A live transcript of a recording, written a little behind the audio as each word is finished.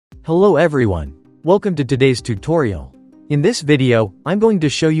Hello everyone. Welcome to today's tutorial. In this video, I'm going to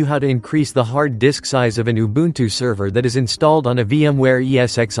show you how to increase the hard disk size of an Ubuntu server that is installed on a VMware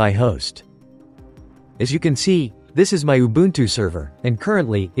ESXi host. As you can see, this is my Ubuntu server, and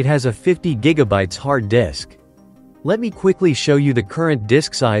currently, it has a 50 GB hard disk. Let me quickly show you the current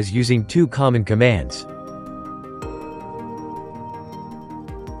disk size using two common commands.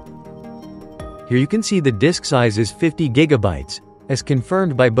 Here you can see the disk size is 50 GB, as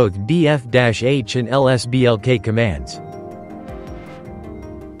confirmed by both df-h and lsblk commands.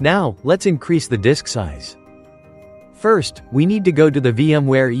 Now, let's increase the disk size. First, we need to go to the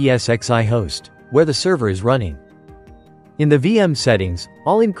VMware ESXi host, where the server is running. In the VM settings,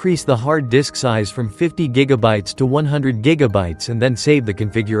 I'll increase the hard disk size from 50 GB to 100 GB and then save the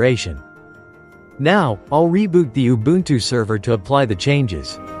configuration. Now, I'll reboot the Ubuntu server to apply the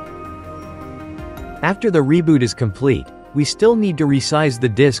changes. After the reboot is complete, we still need to resize the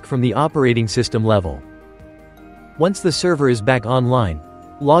disk from the operating system level. Once the server is back online,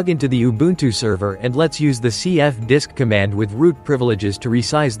 log into the Ubuntu server and let's use the cfdisk command with root privileges to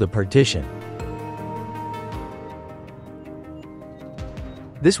resize the partition.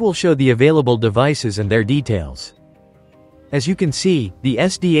 This will show the available devices and their details. As you can see, the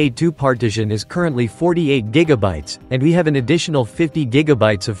SDA2 partition is currently 48 GB, and we have an additional 50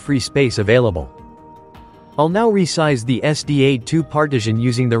 GB of free space available. I'll now resize the SDA2 partition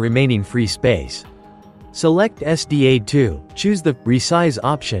using the remaining free space. Select SDA2, choose the Resize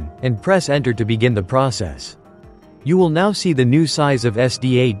option, and press Enter to begin the process. You will now see the new size of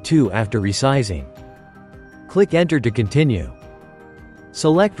SDA2 after resizing. Click Enter to continue.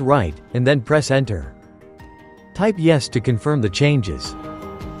 Select Right, and then press Enter. Type Yes to confirm the changes.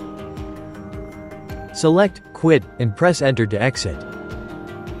 Select Quit, and press Enter to exit.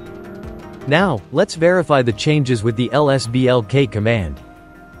 Now, let's verify the changes with the lsblk command.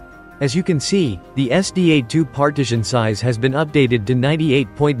 As you can see, the SDA2 partition size has been updated to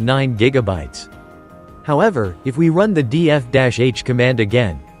 98.9 GB. However, if we run the df-h command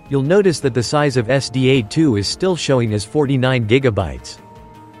again, you'll notice that the size of SDA2 is still showing as 49 GB.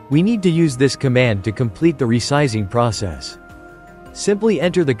 We need to use this command to complete the resizing process. Simply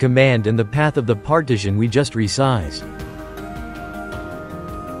enter the command and the path of the partition we just resized.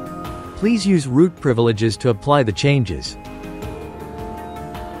 Please use root privileges to apply the changes.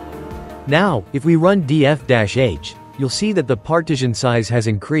 Now, if we run df-h, you'll see that the partition size has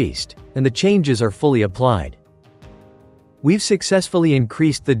increased, and the changes are fully applied. We've successfully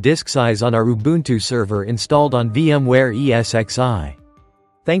increased the disk size on our Ubuntu server installed on VMware ESXi.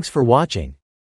 Thanks for watching.